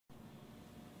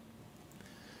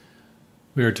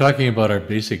We are talking about our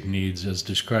basic needs as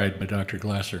described by Dr.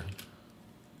 Glasser.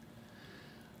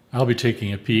 I'll be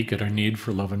taking a peek at our need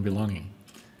for love and belonging.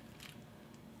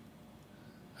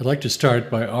 I'd like to start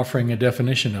by offering a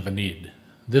definition of a need.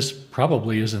 This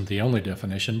probably isn't the only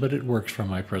definition, but it works for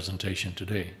my presentation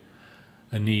today.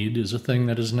 A need is a thing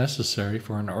that is necessary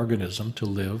for an organism to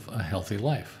live a healthy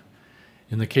life.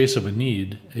 In the case of a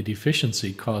need, a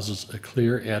deficiency causes a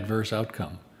clear adverse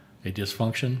outcome, a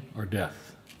dysfunction or death.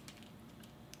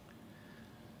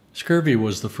 Scurvy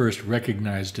was the first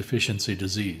recognized deficiency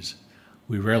disease.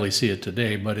 We rarely see it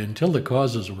today, but until the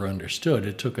causes were understood,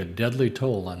 it took a deadly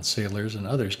toll on sailors and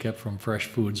others kept from fresh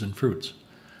foods and fruits.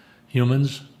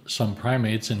 Humans, some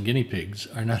primates, and guinea pigs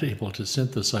are not able to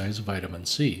synthesize vitamin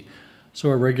C, so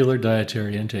a regular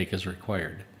dietary intake is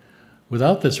required.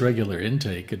 Without this regular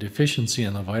intake, a deficiency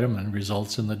in the vitamin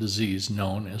results in the disease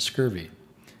known as scurvy.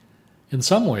 In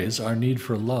some ways, our need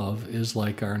for love is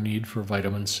like our need for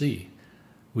vitamin C.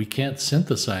 We can't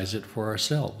synthesize it for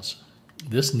ourselves.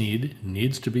 This need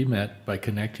needs to be met by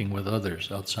connecting with others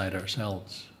outside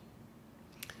ourselves.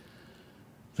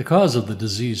 The cause of the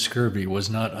disease scurvy was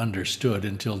not understood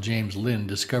until James Lind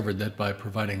discovered that by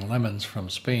providing lemons from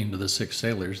Spain to the sick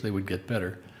sailors, they would get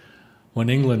better. When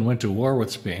England went to war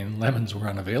with Spain, lemons were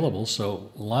unavailable,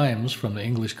 so limes from the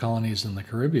English colonies in the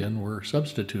Caribbean were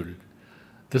substituted.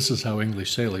 This is how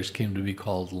English sailors came to be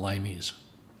called limeys.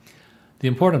 The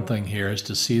important thing here is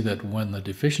to see that when the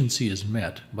deficiency is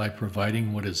met by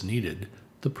providing what is needed,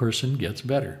 the person gets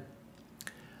better.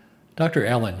 Dr.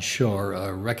 Alan Shore,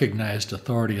 a recognized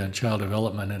authority on child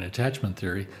development and attachment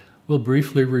theory, will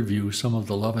briefly review some of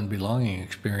the love and belonging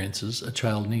experiences a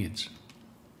child needs.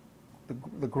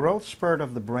 The growth spurt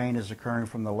of the brain is occurring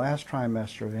from the last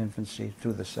trimester of infancy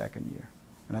through the second year.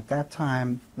 And at that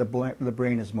time, the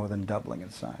brain is more than doubling in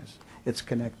size. It's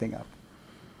connecting up.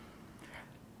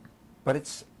 But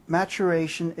its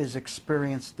maturation is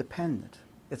experience dependent.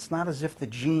 It's not as if the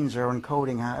genes are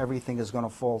encoding how everything is going to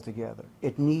fall together.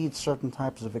 It needs certain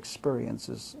types of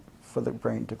experiences for the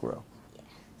brain to grow.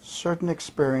 Certain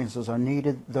experiences are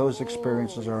needed. Those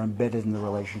experiences are embedded in the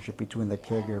relationship between the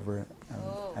caregiver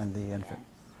and the infant.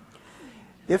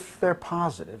 If they're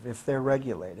positive, if they're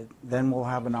regulated, then we'll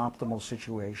have an optimal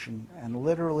situation, and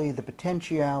literally the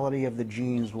potentiality of the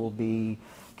genes will be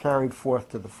carried forth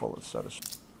to the fullest, so to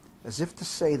speak. As if to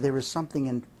say there's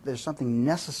something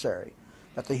necessary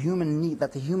that the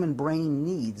human brain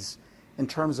needs in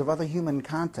terms of other human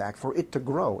contact for it to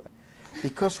grow.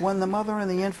 Because when the mother and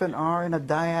the infant are in a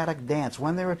dyadic dance,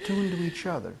 when they're attuned to each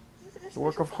other, the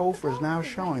work of Hofer is now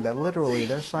showing that literally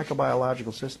their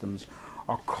psychobiological systems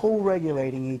are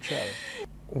co-regulating each other.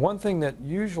 One thing that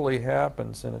usually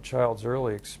happens in a child's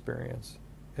early experience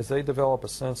is they develop a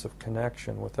sense of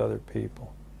connection with other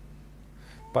people.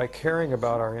 By caring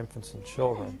about our infants and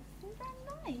children,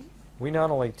 we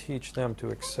not only teach them to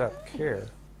accept care,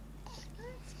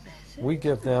 we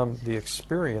give them the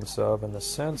experience of and the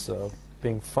sense of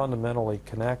being fundamentally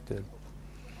connected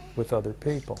with other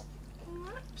people.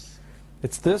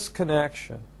 It's this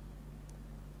connection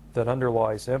that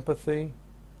underlies empathy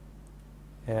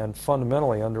and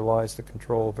fundamentally underlies the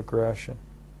control of aggression.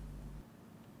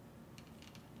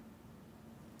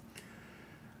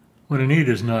 When a need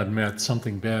is not met,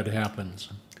 something bad happens.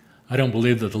 I don't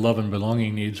believe that the love and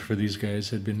belonging needs for these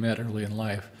guys had been met early in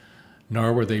life,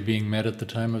 nor were they being met at the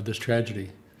time of this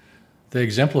tragedy. They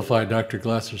exemplify Dr.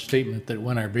 Glasser's statement that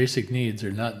when our basic needs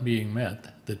are not being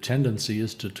met, the tendency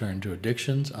is to turn to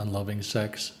addictions, unloving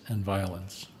sex, and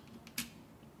violence.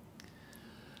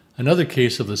 Another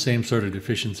case of the same sort of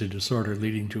deficiency disorder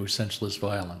leading to senseless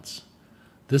violence.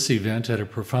 This event had a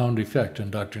profound effect on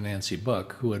Dr. Nancy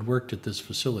Buck, who had worked at this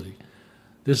facility.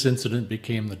 This incident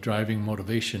became the driving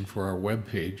motivation for our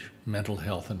webpage, Mental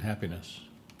Health and Happiness.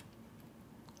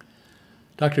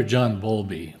 Dr. John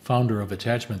Bowlby, founder of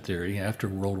attachment theory after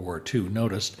World War II,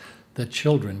 noticed that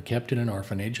children kept in an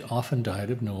orphanage often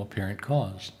died of no apparent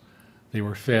cause. They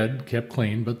were fed, kept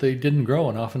clean, but they didn't grow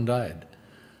and often died.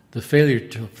 The failure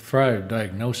to thrive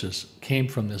diagnosis came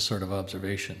from this sort of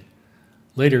observation.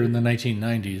 Later in the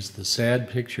 1990s, the sad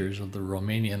pictures of the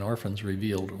Romanian orphans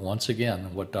revealed once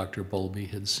again what Dr. Bowlby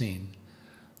had seen.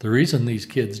 The reason these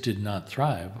kids did not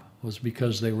thrive was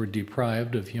because they were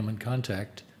deprived of human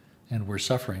contact and were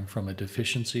suffering from a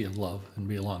deficiency of love and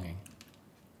belonging.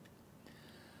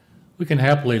 We can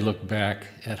happily look back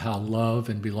at how love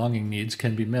and belonging needs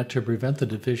can be met to prevent the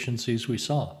deficiencies we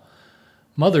saw.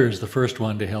 Mother is the first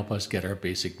one to help us get our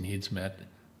basic needs met,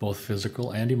 both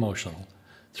physical and emotional,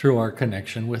 through our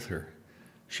connection with her.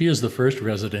 She is the first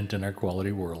resident in our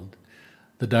quality world.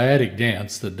 The dyadic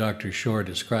dance that Dr. Shore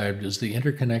described is the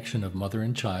interconnection of mother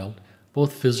and child,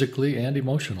 both physically and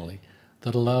emotionally,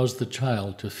 that allows the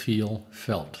child to feel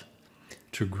felt,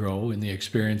 to grow in the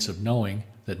experience of knowing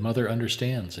that mother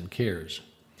understands and cares.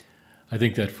 I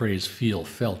think that phrase, feel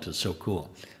felt, is so cool.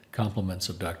 Compliments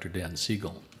of Dr. Dan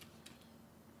Siegel.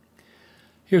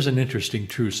 Here's an interesting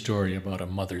true story about a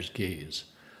mother's gaze.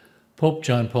 Pope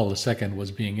John Paul II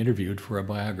was being interviewed for a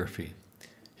biography.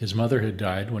 His mother had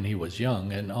died when he was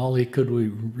young, and all he could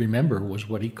remember was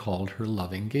what he called her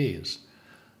loving gaze.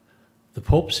 The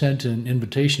Pope sent an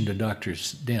invitation to Dr.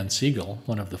 Dan Siegel,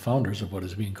 one of the founders of what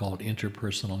is being called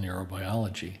interpersonal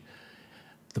neurobiology.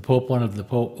 The Pope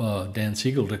wanted Dan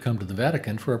Siegel to come to the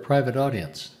Vatican for a private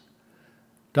audience.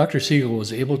 Dr. Siegel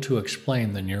was able to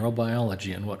explain the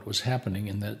neurobiology and what was happening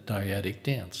in that dyadic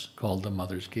dance called the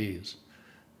mother's gaze.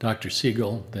 Dr.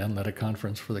 Siegel then led a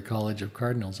conference for the College of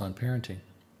Cardinals on parenting.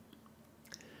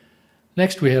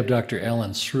 Next, we have Dr.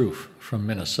 Alan Sroufe from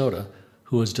Minnesota,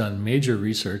 who has done major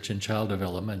research in child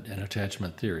development and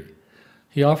attachment theory.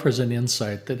 He offers an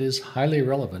insight that is highly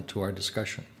relevant to our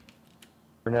discussion.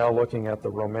 We're now looking at the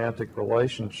romantic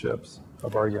relationships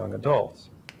of our young adults.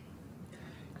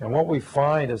 And what we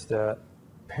find is that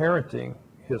parenting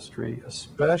history,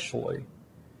 especially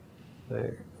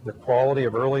the quality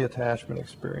of early attachment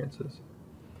experiences,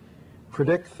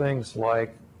 predict things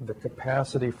like the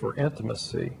capacity for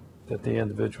intimacy that the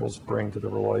individuals bring to the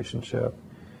relationship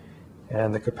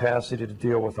and the capacity to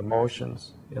deal with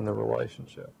emotions in the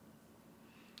relationship.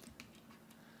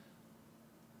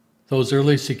 Those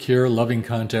early, secure, loving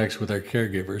contacts with our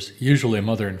caregivers, usually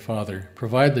mother and father,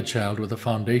 provide the child with a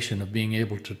foundation of being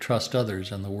able to trust others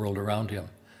and the world around him.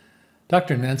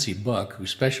 Dr. Nancy Buck, who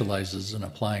specializes in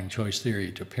applying choice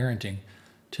theory to parenting,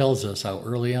 tells us how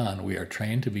early on we are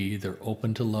trained to be either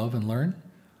open to love and learn,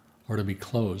 or to be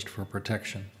closed for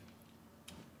protection.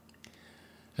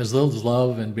 As those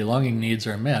love and belonging needs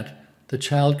are met, the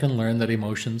child can learn that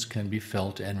emotions can be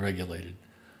felt and regulated.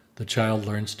 The child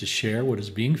learns to share what is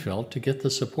being felt to get the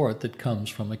support that comes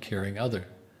from a caring other.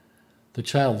 The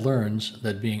child learns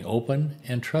that being open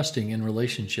and trusting in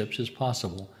relationships is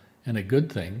possible and a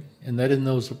good thing, and that in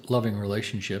those loving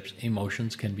relationships,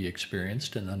 emotions can be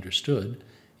experienced and understood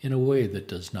in a way that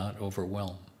does not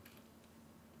overwhelm.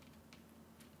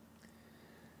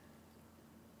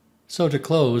 So to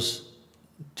close,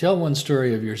 tell one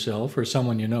story of yourself or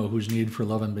someone you know whose need for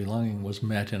love and belonging was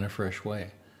met in a fresh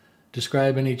way.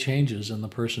 Describe any changes in the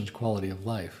person's quality of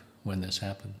life when this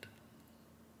happened.